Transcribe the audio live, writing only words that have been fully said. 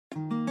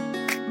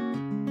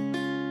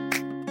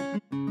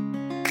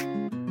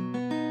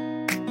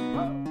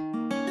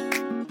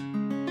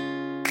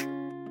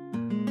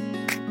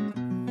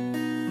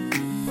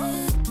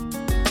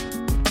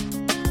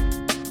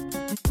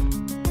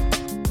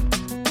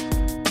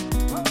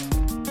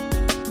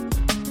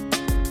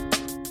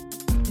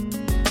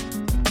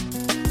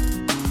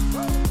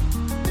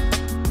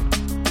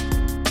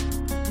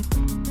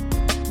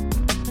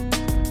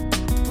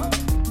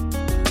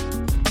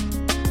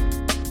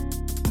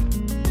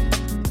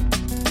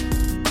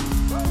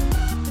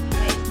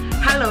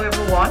Hello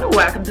everyone,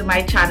 welcome to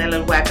my channel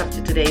and welcome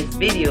to today's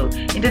video.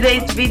 In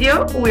today's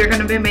video, we're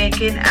going to be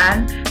making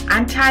an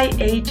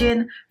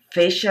anti-aging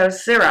facial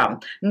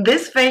serum.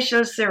 This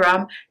facial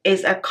serum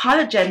is a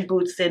collagen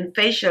boosting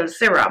facial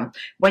serum.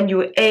 When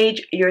you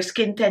age, your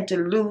skin tends to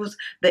lose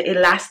the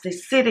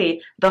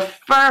elasticity, the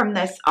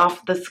firmness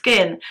of the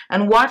skin.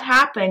 And what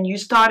happened? You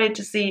started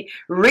to see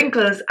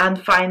wrinkles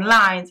and fine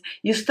lines.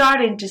 You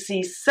started to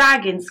see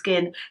sagging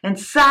skin and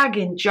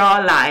sagging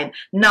jawline.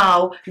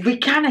 Now, we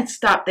cannot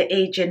stop the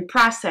aging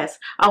process.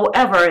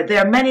 However,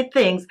 there are many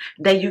things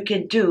that you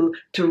can do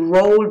to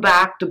roll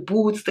back, to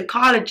boost the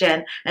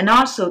collagen, and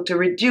also to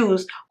reduce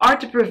or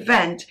to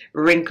prevent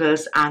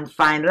wrinkles and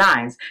fine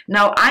lines.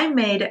 Now, I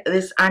made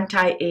this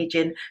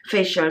anti-aging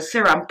facial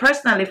serum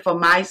personally for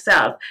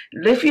myself.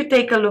 If you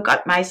take a look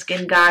at my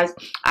skin, guys,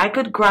 I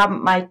could grab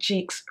my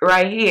cheeks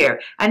right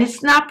here and it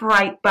snapped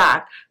right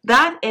back.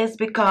 That is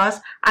because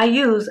I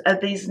use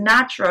these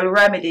natural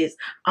remedies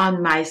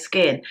on my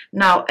skin.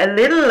 Now, a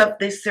little of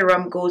this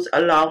serum goes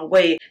a long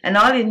way, and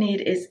all you need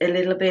is a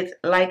little bit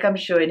like I'm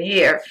showing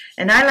here.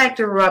 And I like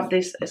to rub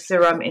this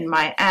serum in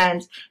my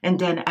hands and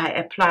then I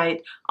apply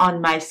it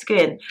on my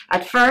skin.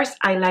 At first,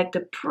 I like to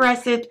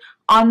press it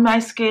on my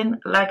skin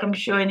like I'm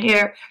showing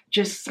here.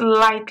 Just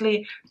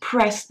slightly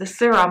press the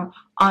serum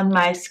on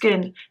my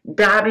skin,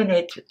 dabbing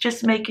it,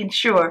 just making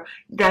sure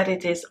that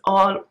it is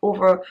all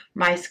over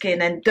my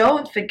skin. And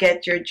don't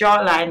forget your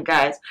jawline,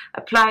 guys.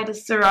 Apply the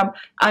serum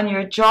on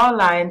your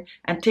jawline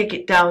and take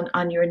it down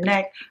on your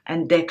neck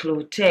and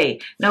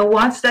décolleté. Now,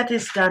 once that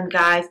is done,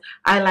 guys,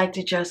 I like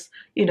to just,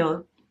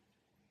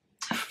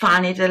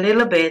 fan it a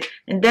little bit,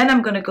 and then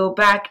I'm going to go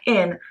back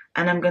in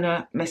and I'm going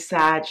to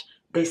massage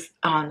this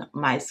on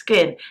my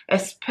skin,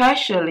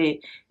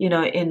 especially,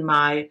 in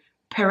my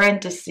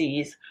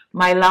parentheses,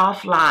 my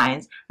laugh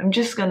lines. I'm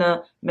just going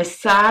to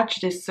massage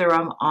this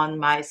serum on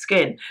my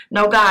skin.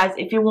 Now, guys,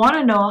 if you want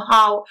to know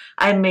how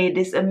I made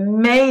this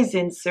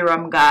amazing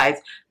serum, guys,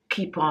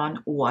 keep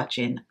on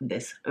watching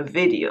this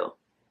video.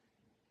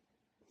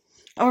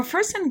 Our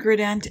first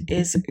ingredient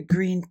is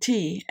green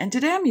tea, and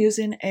today I'm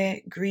using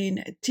a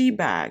green tea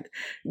bag.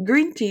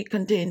 Green tea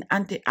contains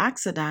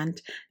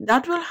antioxidant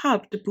that will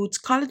help to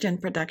boost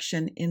collagen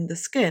production in the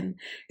skin.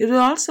 It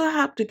will also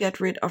help to get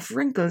rid of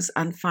wrinkles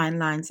and fine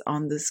lines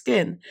on the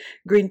skin.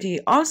 Green tea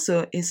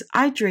also is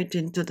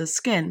hydrating to the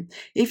skin.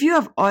 If you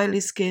have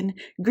oily skin,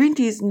 green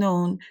tea is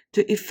known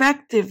to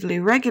effectively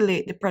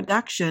regulate the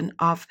production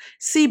of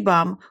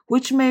sebum,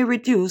 which may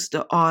reduce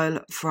the oil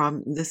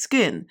from the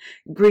skin.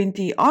 Green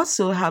tea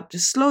also help to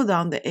slow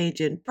down the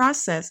aging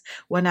process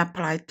when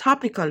applied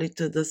topically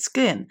to the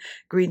skin.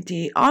 Green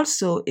tea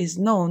also is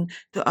known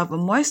to have a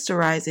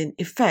moisturizing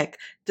effect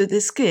to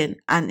the skin,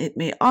 and it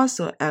may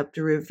also help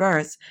to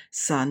reverse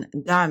sun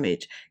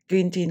damage.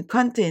 Green tea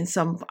contains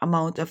some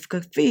amount of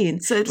caffeine,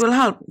 so it will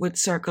help with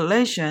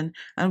circulation,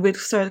 and with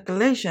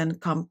circulation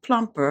come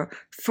plumper,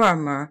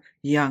 firmer,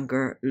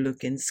 younger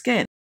looking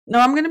skin.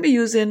 Now I'm going to be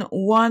using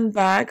 1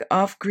 bag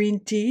of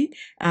green tea,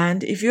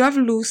 and if you have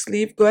loose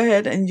leaf, go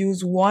ahead and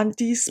use 1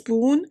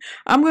 teaspoon.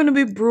 I'm going to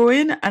be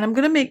brewing, and I'm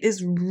going to make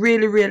this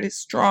really, really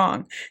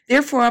strong.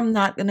 Therefore, I'm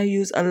not going to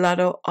use a lot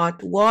of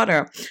hot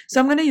water. So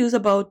I'm going to use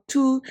about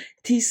 2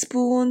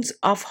 teaspoons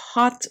of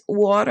hot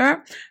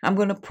water. I'm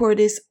going to pour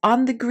this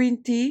on the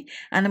green tea,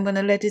 and I'm going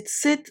to let it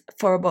sit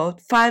for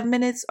about 5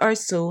 minutes or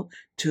so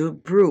to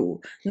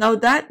brew. Now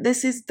that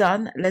this is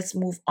done, let's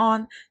move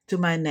on to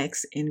my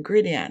next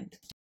ingredient.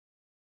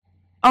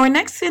 Our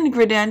next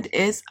ingredient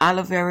is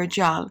aloe vera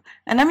gel,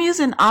 and I'm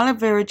using aloe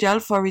vera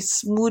gel for its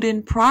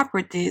smoothing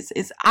properties,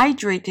 its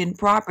hydrating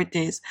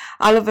properties.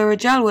 Aloe vera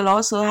gel will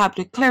also help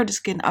to clear the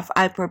skin of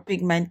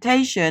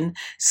hyperpigmentation,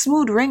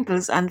 smooth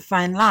wrinkles and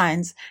fine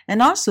lines,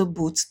 and also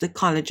boost the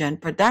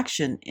collagen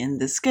production in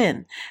the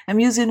skin.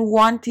 I'm using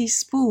 1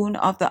 teaspoon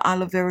of the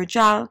aloe vera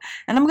gel,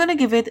 and I'm going to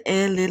give it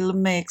a little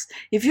mix.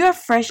 If you have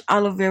fresh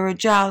aloe vera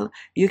gel,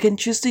 you can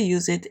choose to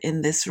use it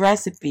in this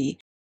recipe.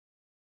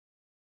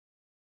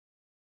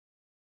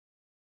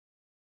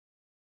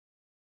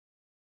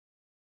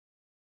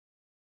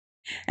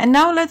 And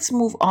now let's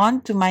move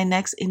on to my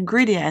next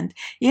ingredient.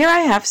 Here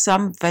I have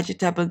some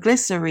vegetable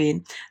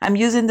glycerin. I'm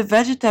using the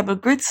vegetable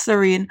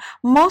glycerin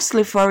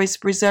mostly for its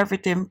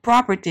preservative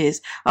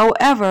properties.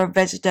 However,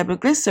 vegetable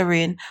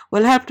glycerin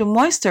will help to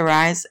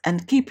moisturize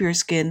and keep your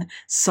skin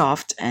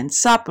soft and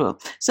supple.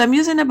 So I'm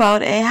using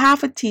about a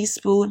half a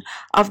teaspoon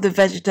of the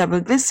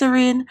vegetable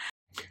glycerin.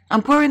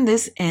 I'm pouring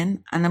this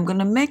in, and I'm going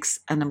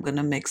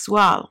to mix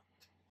well.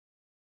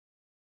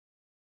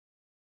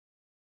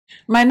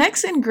 My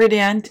next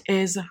ingredient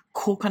is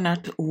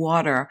coconut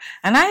water,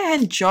 and I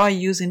enjoy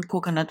using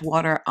coconut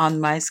water on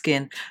my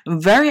skin.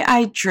 Very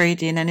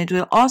hydrating, and it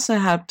will also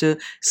help to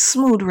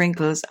smooth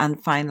wrinkles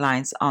and fine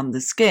lines on the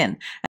skin.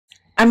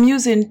 I'm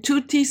using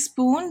 2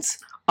 teaspoons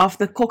of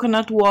the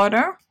coconut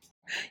water.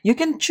 You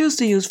can choose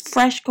to use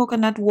fresh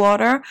coconut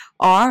water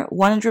or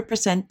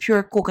 100%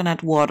 pure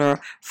coconut water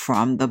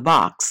from the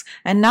box.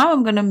 And now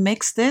I'm going to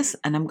mix this,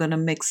 and I'm going to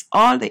mix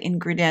all the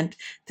ingredients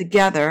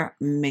together,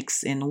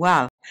 mixing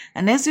well.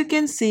 And as you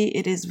can see,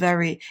 it is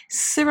very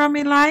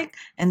serum-y like,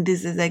 and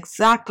this is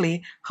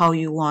exactly how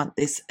you want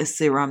this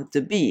serum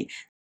to be.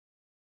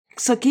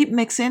 So keep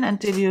mixing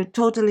until you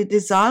totally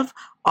dissolve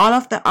all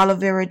of the aloe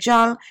vera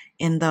gel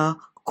in the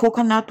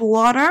coconut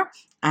water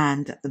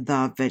and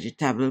the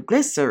vegetable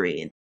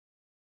glycerine.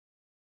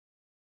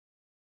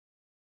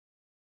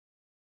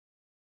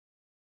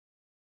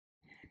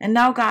 And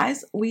now,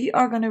 guys, we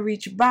are going to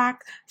reach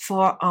back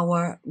for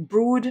our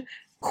brewed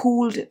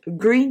cooled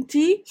green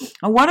tea.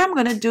 And what I'm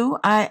going to do,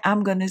 I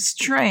am going to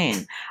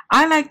strain.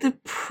 I like to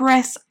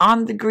press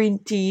on the green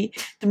tea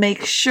to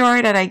make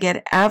sure that I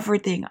get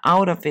everything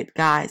out of it,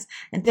 guys.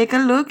 And take a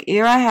look.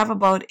 Here I have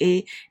about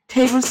a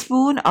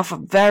tablespoon of a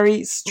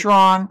very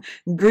strong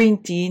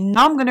green tea.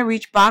 Now I'm going to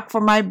reach back for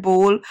my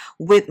bowl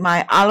with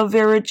my aloe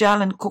vera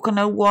gel and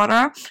coconut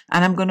water,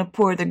 and I'm going to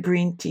pour the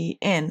green tea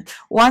in.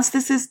 Once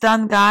this is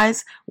done,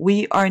 guys,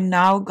 we are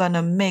now going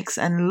to mix,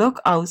 and look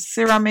how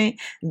serum-y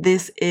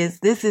this is.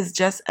 This is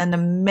just an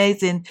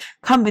amazing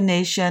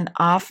combination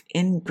of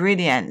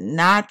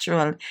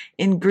natural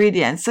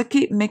ingredients. So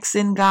keep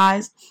mixing,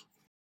 guys.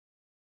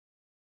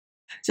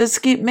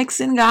 Just keep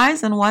mixing,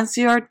 guys, and once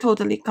you are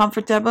totally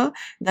comfortable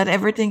that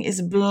everything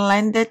is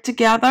blended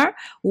together,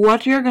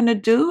 what you're going to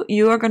do,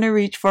 you are going to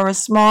reach for a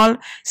small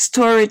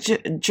storage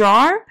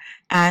jar,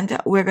 and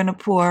we're going to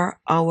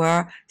pour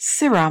our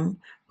serum,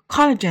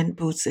 collagen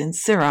boosting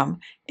serum,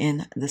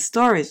 in the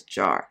storage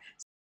jar.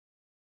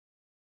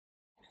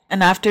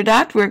 And after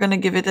that, we're going to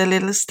give it a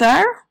little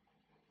stir.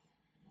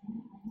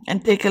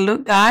 And take a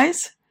look,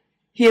 guys.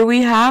 Here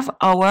we have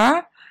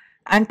our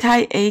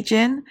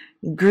anti-aging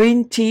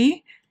green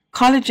tea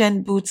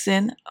collagen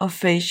boosting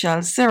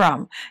facial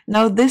serum.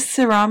 Now this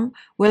serum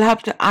will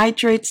help to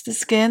hydrate the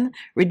skin,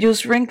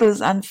 reduce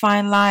wrinkles and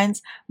fine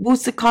lines,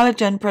 boost the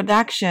collagen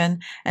production,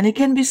 and it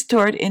can be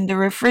stored in the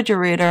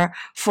refrigerator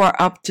for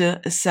up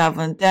to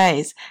 7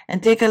 days.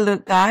 And take a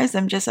look, guys,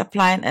 I'm just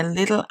applying a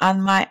little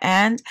on my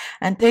hand,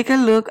 and take a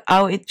look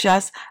how it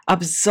just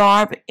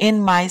absorbs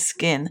in my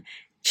skin.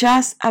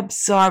 Just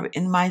absorb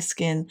in my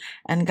skin.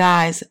 And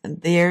guys,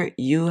 there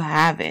you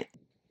have it.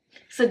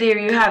 So there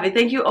you have it.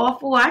 Thank you all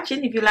for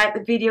watching. If you like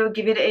the video,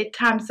 give it a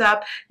thumbs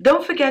up.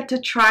 Don't forget to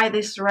try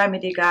this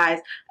remedy, guys.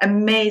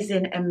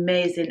 Amazing,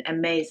 amazing,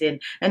 amazing.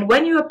 And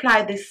when you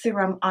apply this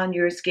serum on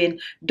your skin,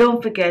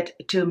 don't forget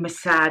to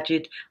massage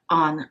it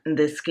on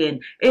the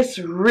skin. It's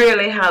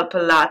really helped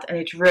a lot, and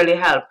it really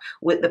helped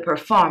with the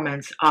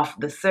performance of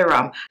the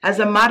serum. As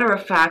a matter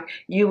of fact,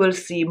 you will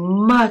see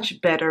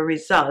much better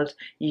results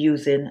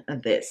using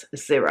this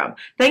serum.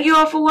 Thank you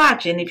all for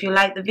watching. If you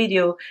like the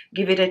video,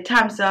 give it a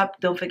thumbs up.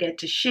 Don't forget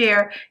to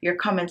share. Your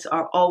comments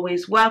are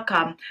always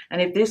welcome.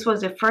 And if this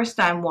was your first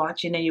time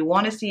watching and you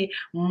want to see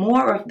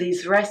more of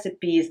these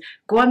recipes,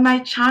 go on my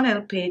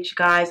channel page,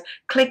 guys,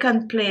 click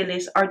on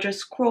playlist, or just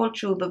scroll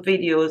through the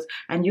videos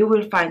and you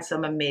will find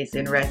some amazing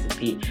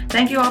recipe.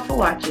 Thank you all for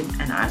watching,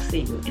 and I'll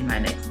see you in my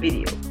next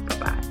video.